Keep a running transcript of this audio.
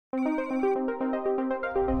Greetings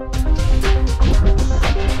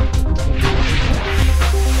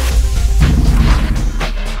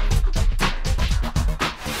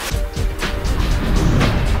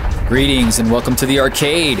and welcome to the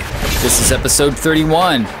arcade. This is episode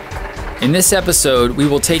 31. In this episode, we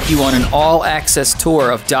will take you on an all-access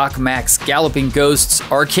tour of Doc Mack's Galloping Ghosts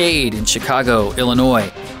arcade in Chicago,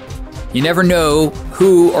 Illinois. You never know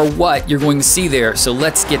who or what you're going to see there, so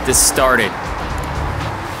let's get this started.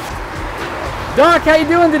 Doc, how you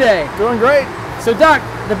doing today? Doing great. So Doc,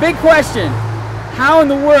 the big question, how in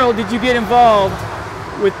the world did you get involved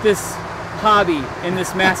with this hobby in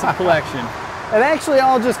this massive collection? It actually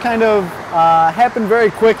all just kind of happened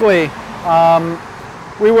very quickly.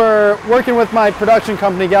 We were working with my production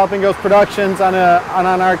company, Galloping Ghost Productions, on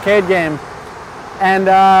an arcade game, and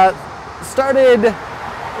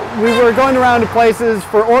we were going around to places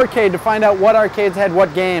for arcade to find out what arcades had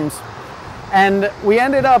what games, and we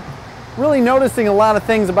ended up really noticing a lot of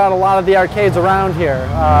things about a lot of the arcades around here.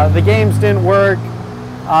 The games didn't work.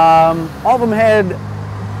 All of them had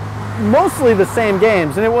mostly the same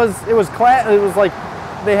games, and it was like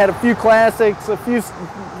they had a few classics,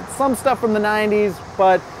 some stuff from the 90s,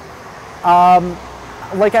 but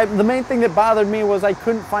the main thing that bothered me was I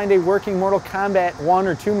couldn't find a working Mortal Kombat 1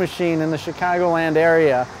 or 2 machine in the Chicagoland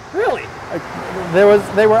area. Really?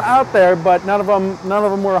 They were out there, but none of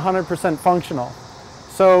them were 100% functional.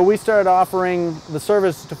 So we started offering the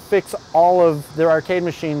service to fix all of their arcade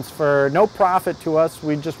machines for no profit to us.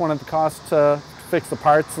 We just wanted the cost to fix the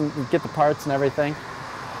parts and get the parts and everything,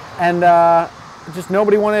 and just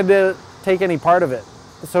nobody wanted to take any part of it.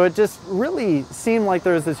 So it just really seemed like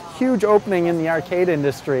there was this huge opening in the arcade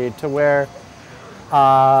industry to where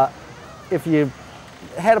if you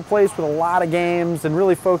had a place with a lot of games and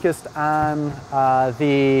really focused on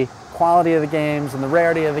the quality of the games and the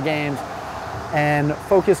rarity of the games, and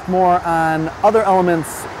focused more on other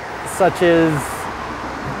elements such as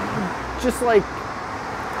just like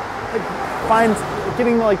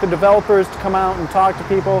getting like the developers to come out and talk to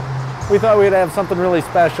people, we thought we'd have something really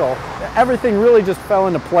special. Everything really just fell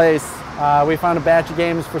into place. We found a batch of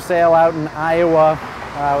games for sale out in Iowa.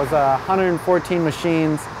 It was 114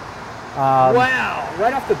 machines. Wow!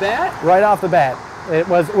 Right off the bat? Right off the bat.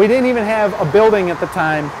 We didn't even have a building at the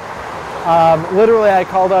time. Literally, I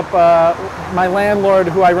called up my landlord,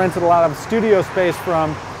 who I rented a lot of studio space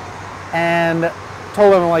from, and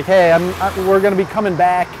told him, like, hey, we're going to be coming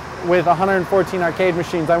back with 114 arcade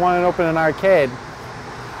machines. I want to open an arcade.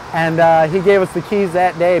 And he gave us the keys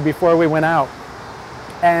that day before we went out.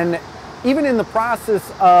 And even in the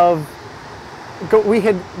process of, we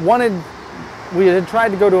had tried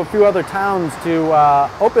to go to a few other towns to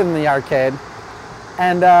open the arcade.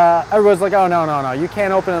 And everyone's like, oh, no, you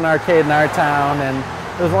can't open an arcade in our town. And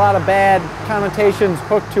there's a lot of bad connotations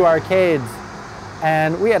hooked to arcades.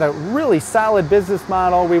 And we had a really solid business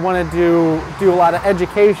model. We wanted to do a lot of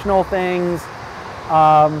educational things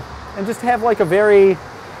and just have like a very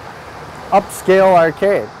upscale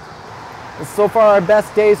arcade. So far, our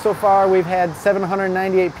best day so far, we've had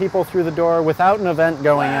 798 people through the door without an event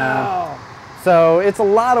going on. So it's a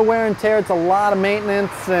lot of wear and tear, it's a lot of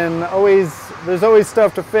maintenance, and there's always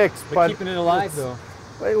stuff to fix. But keeping it alive though.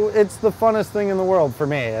 It's the funnest thing in the world for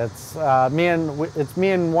me. It's me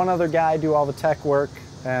and one other guy do all the tech work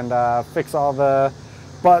and fix all the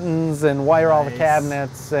buttons and wire all the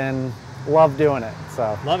cabinets, and love doing it.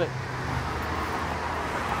 So love it.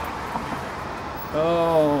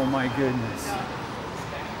 Oh my goodness.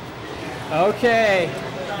 Okay.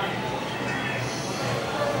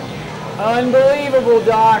 Unbelievable,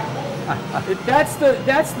 Doc. That's the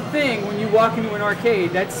thing when you walk into an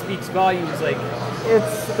arcade. That speaks volumes. Like,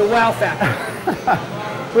 it's the wow factor.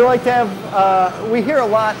 We like to have. We hear a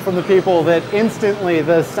lot from the people that instantly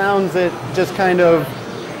the sounds that just kind of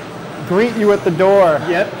greet you at the door.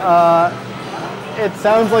 Yep. It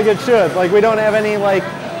sounds like it should. Like, we don't have any like.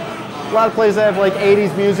 A lot of places have like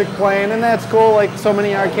 80s music playing, and that's cool. Like, so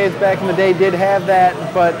many arcades back in the day did have that,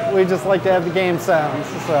 but we just like to have the game sounds.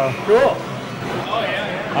 So cool.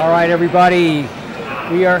 All right, everybody,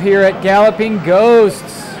 we are here at Galloping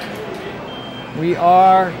Ghosts. We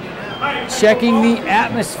are checking the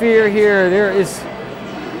atmosphere here. There is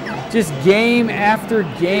just game after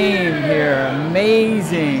game here.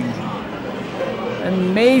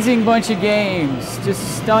 Amazing bunch of games,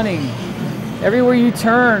 just stunning. Everywhere you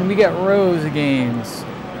turn, we got rows of games.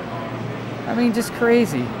 I mean, just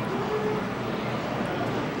crazy.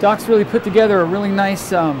 Doc's really put together a really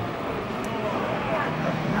nice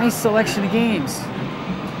selection of games.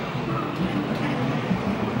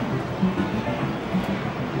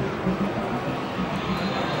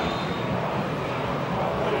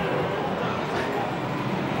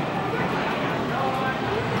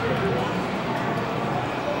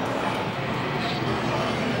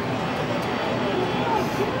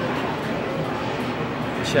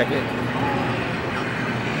 check it.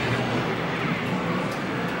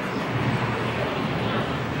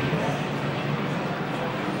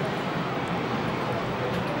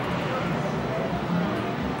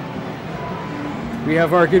 We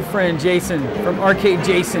have our good friend Jason from Arcade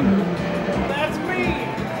Jason. That's me.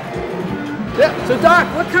 Yeah. So Doc,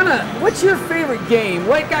 what's your favorite game?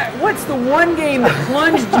 What's the one game that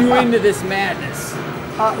plunged you into this madness?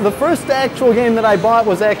 The first actual game that I bought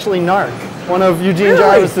was actually Narc, one of Eugene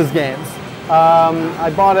Jarvis's games. I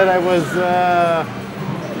bought it. That was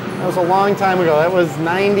a long time ago. That was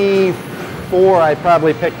 '94. I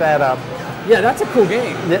probably picked that up. Yeah, that's a cool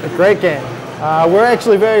game. Yeah, great game. We're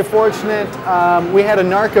actually very fortunate. We had a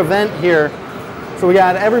Narc event here. So we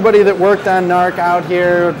got everybody that worked on Narc out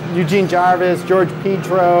here. Eugene Jarvis, George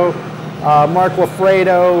Petro, Mark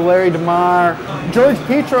Lafredo, Larry DeMar. George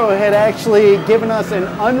Petro had actually given us an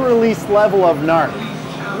unreleased level of Narc.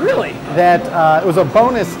 Really? That it was a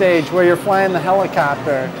bonus stage where you're flying the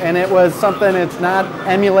helicopter. And it was something, it's not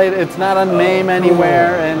emulated, it's not on MAME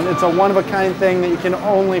anywhere. And it's a one-of-a-kind thing that you can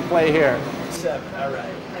only play here. All right.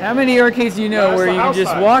 How many arcades do you know where you can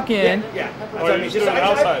just walk in and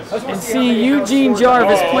see Eugene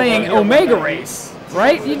Jarvis playing Omega Race?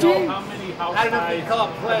 Right, Eugene? How many house I don't know if you call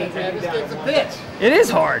it playing, man. This game's a bitch. It is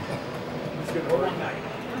hard.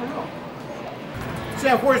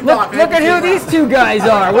 Jeff, where's Look Doc? at who these two guys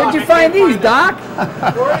are. Where'd you find these, Doc?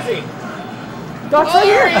 Where is he? Doc's right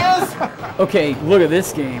There here. he is. Okay, look at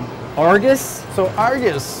this game. Argus. So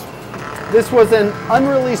Argus, this was an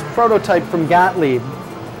unreleased prototype from Gottlieb.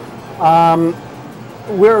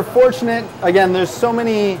 We're fortunate, again, there's so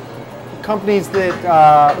many companies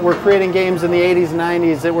that were creating games in the 80s and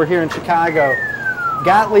 90s that were here in Chicago.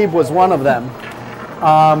 Gottlieb was one of them.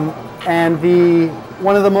 And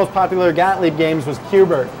one of the most popular Gottlieb games was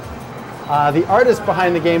Q*bert. The artist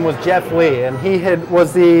behind the game was Jeff Lee, and he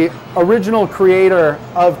was the original creator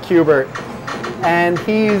of Q*bert. And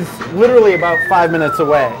he's literally about 5 minutes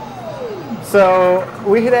away. So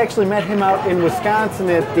we had actually met him out in Wisconsin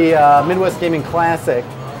at the Midwest Gaming Classic.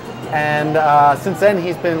 And since then,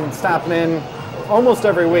 he's been stopping in almost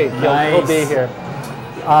every week. Nice. He'll be here.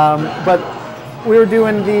 But we were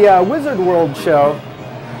doing the Wizard World show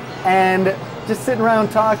and just sitting around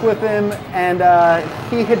talking with him. And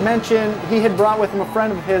he had mentioned, he had brought with him a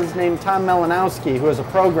friend of his named Tom Melanowski, who is a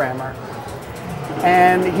programmer.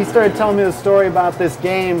 And he started telling me the story about this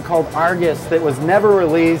game called Argus that was never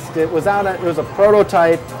released. It was a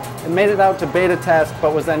prototype. It made it out to beta test,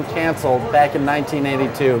 but was then canceled back in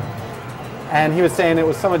 1982. And he was saying it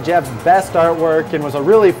was some of Jeff's best artwork and was a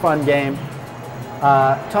really fun game.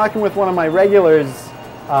 Talking with one of my regulars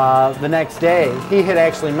the next day, he had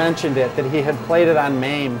actually mentioned it, that he had played it on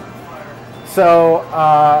MAME. So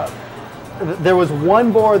there was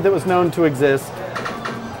one board that was known to exist,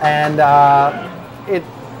 and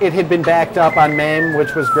it had been backed up on MAME,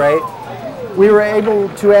 which was great. We were able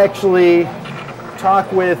to actually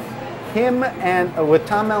talk with him and with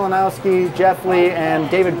Tom Melanowski, Jeff Lee, and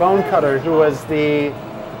David Bonecutter, who was the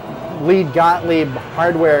lead Gottlieb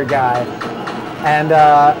hardware guy, and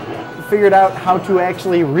figured out how to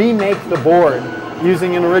actually remake the board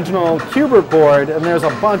using an original Q*bert board, and there's a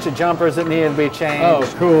bunch of jumpers that needed to be changed. Oh,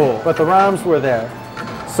 cool. But the ROMs were there.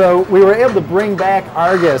 So we were able to bring back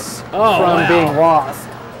Argus from being lost.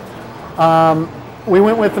 We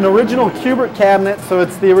went with an original Q*bert cabinet, so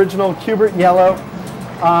it's the original Q*bert yellow.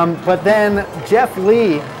 But then Jeff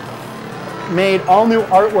Lee made all new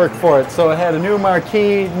artwork for it. So it had a new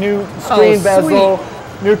marquee, new screen bezel,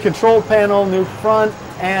 new control panel, new front,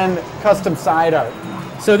 and custom side art.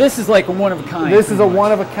 So this is like a one-of-a-kind. This is a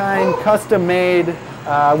one-of-a-kind, custom-made,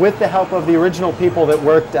 with the help of the original people that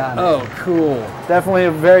worked on it. Oh, cool. Definitely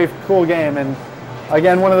a very cool game. And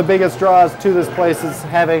again, one of the biggest draws to this place is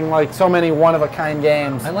having like so many one-of-a-kind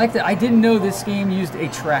games. I like that. I didn't know this game used a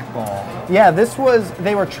trackball. Yeah,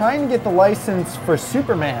 they were trying to get the license for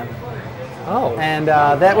Superman. Oh. And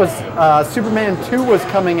that was, Superman 2 was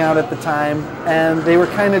coming out at the time, and they were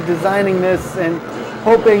kind of designing this and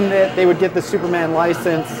hoping that they would get the Superman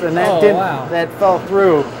license, and that that fell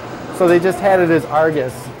through. So they just had it as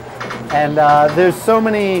Argus. And there's so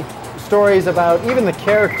many stories about even the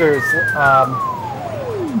characters.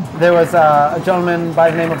 There was a gentleman by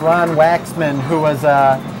the name of Ron Waxman who was,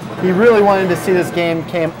 he really wanted to see this game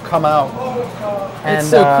come out. And it's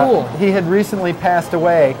so cool. He had recently passed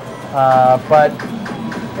away, but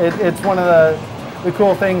it's one of the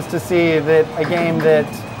cool things to see that a game that,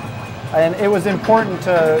 and it was important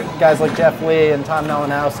to guys like Jeff Lee and Tom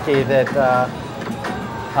Melanowski that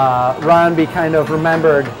Ron be kind of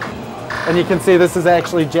remembered. And you can see this is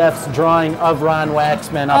actually Jeff's drawing of Ron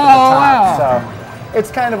Waxman up at the top. Wow. So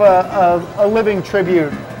it's kind of a living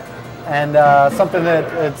tribute, and something that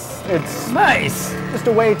it's Nice. just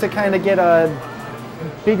a way to kind of get a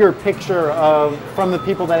bigger picture from the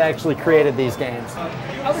people that actually created these games.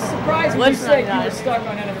 I was surprised when you said you were stuck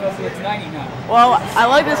on NFL Blitz 99. Well, I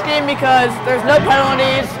like this game because there's no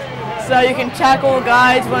penalties, so you can tackle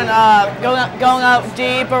guys when going out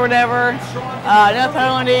deep or whatever. No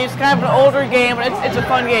penalties. Kind of an older game, but it's a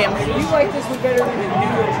fun game. So you like this one better than the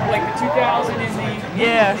new, like the 2000 and the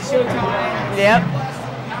Showtime? Yep.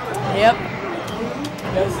 Yep.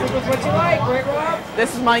 Gotta stick with what you like, right, Rob?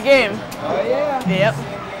 This is my game. Oh yeah. Yep.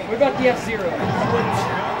 What about the F-Zero?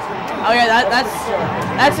 Oh yeah,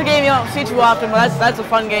 that's a game you don't see too often, but that's a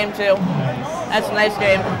fun game too. That's a nice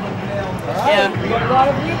game. Yeah. We got a lot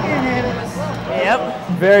of weekend ahead of us.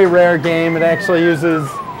 Yep. Very rare game. It actually uses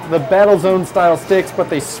the Battlezone style sticks, but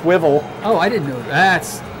they swivel. Oh, I didn't know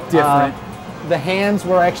that's different. The hands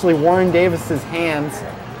were actually Warren Davis's hands.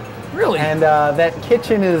 Really? And that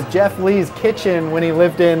kitchen is Jeff Lee's kitchen when he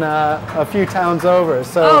lived in a few towns over.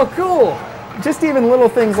 So Oh, cool. just even little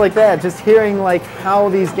things like that, just hearing like how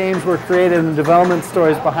these games were created and the development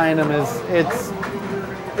stories behind them it's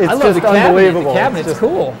I love just the cabinet. unbelievable. The cabinet's It's just,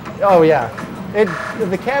 cool. Oh yeah,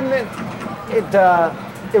 the cabinet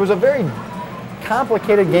it was a very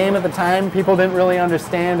complicated game at the time. People didn't really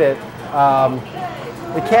understand it.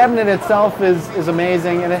 The cabinet itself is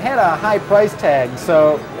amazing, and it had a high price tag,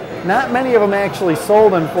 so not many of them actually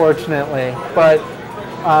sold, unfortunately. But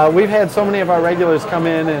we've had so many of our regulars come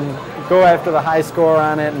in and go after the high score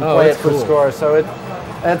on it and play it that's for cool. score. So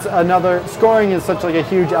that's another, scoring is such like a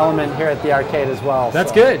huge element here at the arcade as well. That's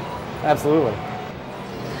so. good. Absolutely.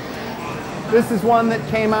 This is one that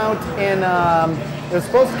came out in, it was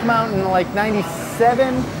supposed to come out in like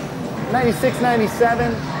 96,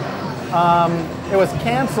 97. It was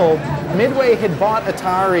canceled. Midway had bought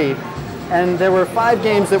Atari, and there were 5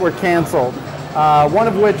 games that were canceled. One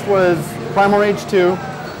of which was Primal Rage 2,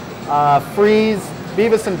 Freeze,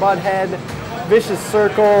 Beavis and Butthead, Vicious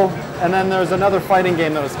Circle, and then there's another fighting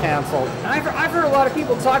game that was canceled. I've heard a lot of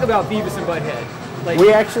people talk about Beavis and Butthead. Like,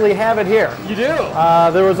 We actually have it here. you do?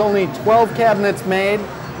 There was only 12 cabinets made.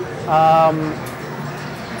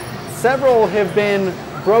 Several have been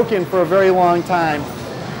broken for a very long time.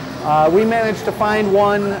 We managed to find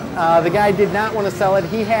one. The guy did not want to sell it.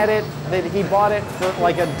 He had it, he bought it for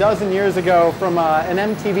like a dozen years ago from an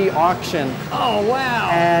MTV auction. Oh, wow.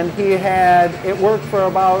 And it worked for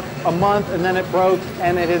about a month, and then it broke,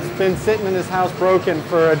 and it has been sitting in his house broken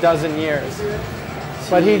for a dozen years.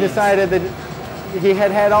 But he decided that he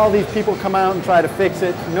had all these people come out and try to fix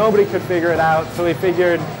it. Nobody could figure it out, so he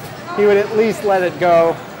figured he would at least let it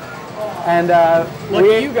go. And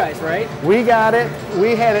Lucky you guys, right? we got it.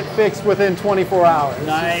 We had it fixed within 24 hours.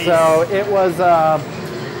 Nice. So it was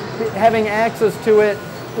having access to it.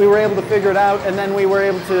 We were able to figure it out, and then we were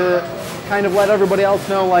able to kind of let everybody else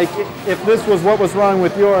know, like, if this was what was wrong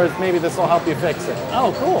with yours, maybe this will help you fix it.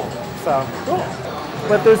 Oh, cool. So cool.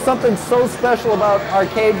 But there's something so special about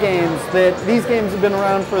arcade games that these games have been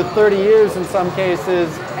around for 30 years in some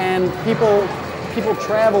cases, and people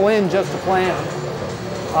travel in just to play them.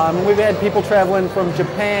 We've had people traveling from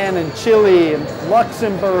Japan and Chile and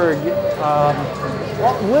Luxembourg.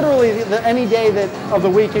 Well, literally any day of the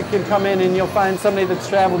week you can come in and you'll find somebody that's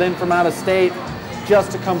traveled in from out of state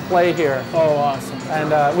just to come play here. Oh, awesome.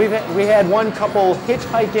 And we had one couple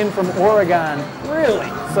hitchhike in from Oregon. Really?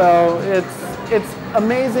 So it's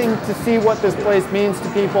amazing to see what this place means to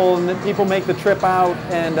people, and that people make the trip out.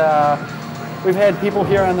 And we've had people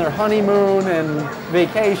here on their honeymoon and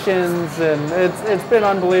vacations, and it's been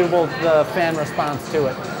unbelievable, the fan response to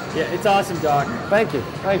it. Yeah, it's awesome, Doc. Thank you,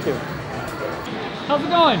 thank you. How's it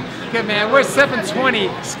going? Good, man. We're 720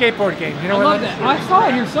 skateboard game. You know I what love that. I saw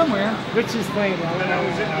it here somewhere. Rich is playing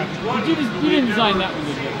that. You didn't design that one,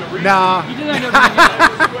 did you? No. You designed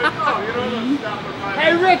everything.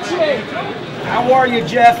 Hey, Richie! How are you,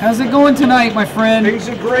 Jeff? How's it going tonight, my friend? Things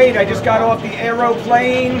are great. I just got off the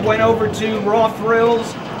aeroplane, went over to Raw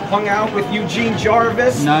Thrills, hung out with Eugene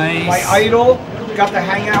Jarvis, Nice. my idol. Got to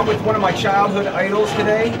hang out with one of my childhood idols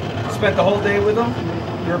today. Spent the whole day with him.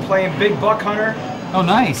 We were playing Big Buck Hunter. Oh,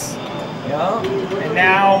 nice. Yeah. And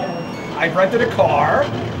now I rented a car,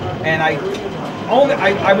 and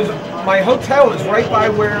my hotel is right by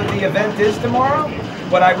where the event is tomorrow,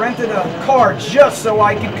 but I rented a car just so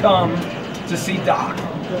I could come to see Doc.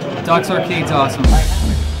 Doc's Arcade's awesome.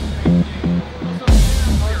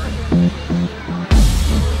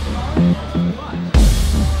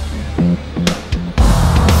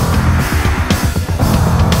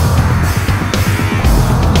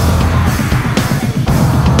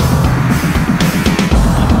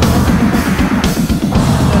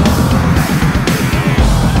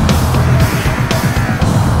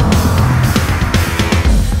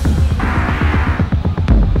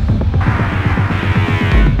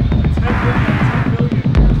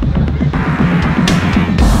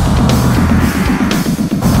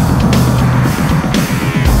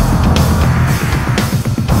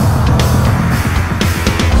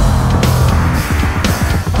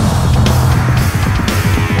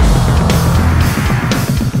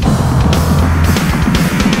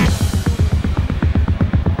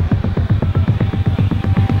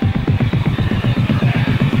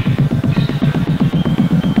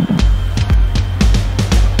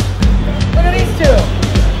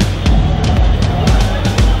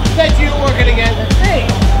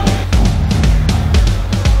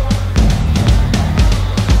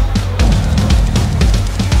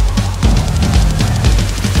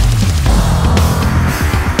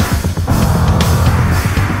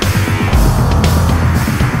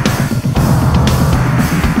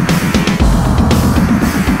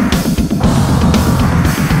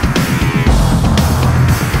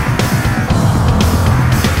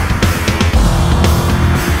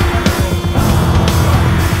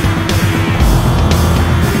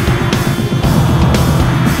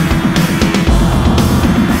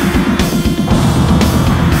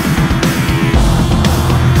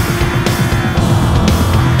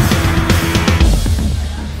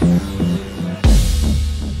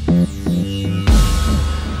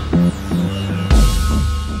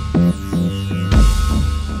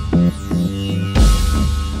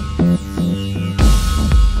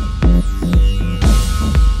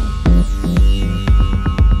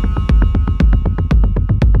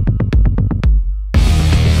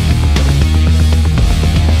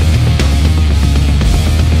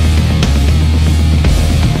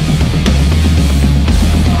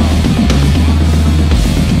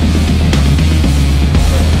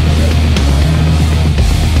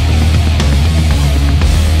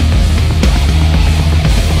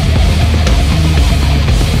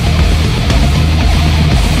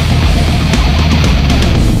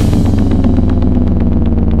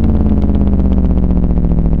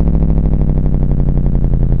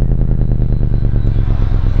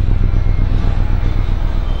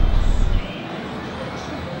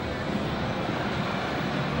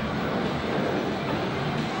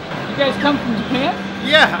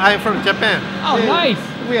 Yeah, I'm from Japan. Oh, nice.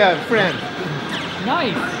 We are friends.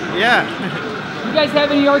 Nice. Yeah. You guys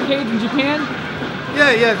have any arcades in Japan?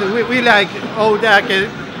 Yeah. We like old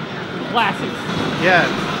arcade. Classics. Yeah.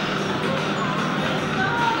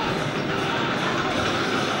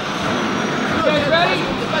 You guys ready?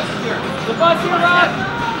 The bus here, Rob?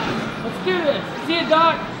 Let's do this. See you,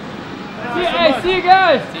 Doc. See you, hey, see you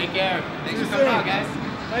guys. Take care. Thanks for coming out, guys.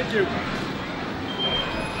 Thank you.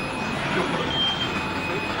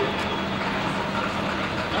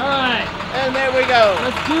 All right. And there we go.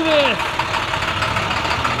 Let's do this.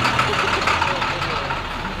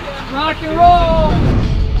 Rock and roll.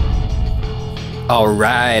 All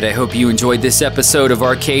right, I hope you enjoyed this episode of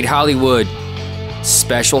Arcade Hollywood.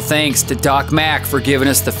 Special thanks to Doc Mack for giving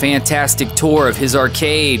us the fantastic tour of his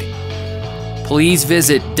arcade. Please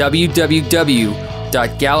visit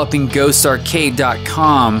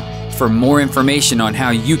www.gallopingghostarcade.com for more information on how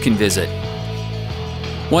you can visit.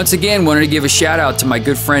 Once again, wanted to give a shout out to my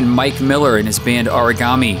good friend Mike Miller and his band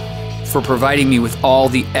Origami for providing me with all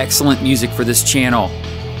the excellent music for this channel.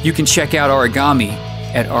 You can check out Origami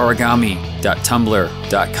at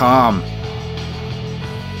origami.tumblr.com.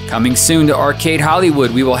 Coming soon to Arcade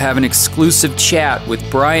Hollywood, we will have an exclusive chat with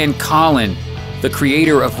Brian Collin, the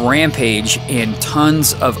creator of Rampage and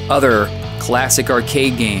tons of other classic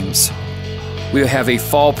arcade games. We'll have a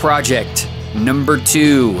fall project, number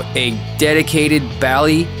 2, a dedicated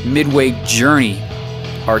Bally Midway Journey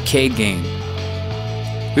arcade game.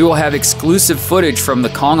 We will have exclusive footage from the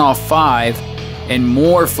Kong Off 5 and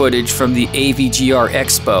more footage from the AVGR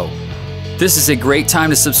Expo. This is a great time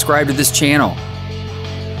to subscribe to this channel.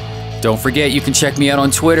 Don't forget, you can check me out on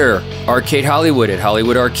Twitter, Arcade Hollywood at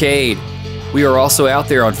Hollywood Arcade. We are also out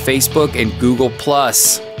there on Facebook and Google+.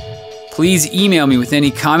 Please email me with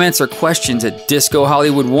any comments or questions at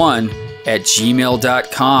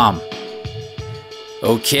discohollywood1@gmail.com.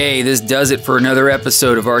 Okay, this does it for another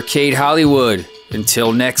episode of Arcade Hollywood.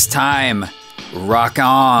 Until next time, rock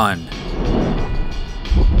on.